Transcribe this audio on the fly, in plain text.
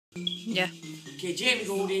Yeah. Okay, Jamie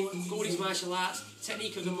Golding's martial arts,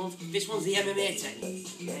 technique of the month. This one's the MMA technique.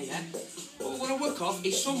 Okay, yeah. What we're going to work off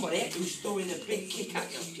is somebody who's throwing a big kick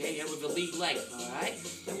at you, okay, yeah, with a lead leg, alright?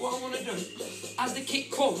 And what I want to do, as the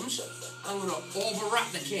kick comes, I'm going to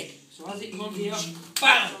overwrap the kick. So as it comes here,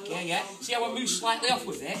 bam! Okay, yeah. See how I move slightly off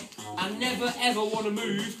with it? I never ever want to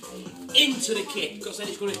move into the kick, because then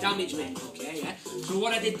it's going to damage me, okay, yeah? So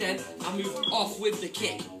what I did then, I moved off with the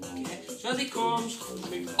kick, okay? So as it comes, I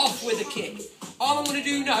move off with the kick. All I'm going to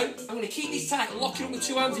do now, I'm going to keep this tight and lock it up with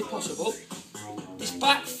 2 hands if possible. This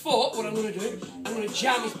back foot, what I'm going to do, I'm going to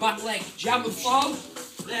jam his back leg. Jam and fall,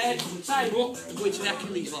 then I'm going to tie him up and go into the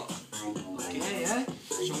Achilles lock. Okay, yeah?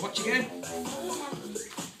 So watch again.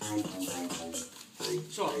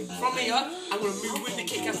 So, from here, I'm going to move with the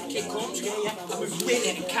kick as the kick comes, okay, yeah? I move with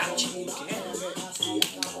it and catch it,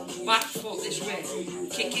 okay? Back foot this way.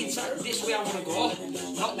 Kick inside, this way I want to go,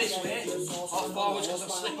 not this way, or forwards because I'll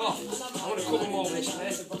slip off. I want to come more this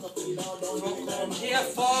way. Foot comes here,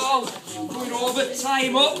 fall, going over, tie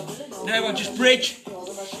him up. Now I just bridge,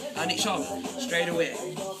 and it's on, straight away.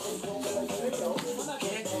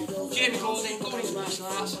 Okay, Jamie Golding's martial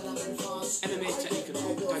arts, MMA technique.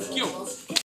 Thank you.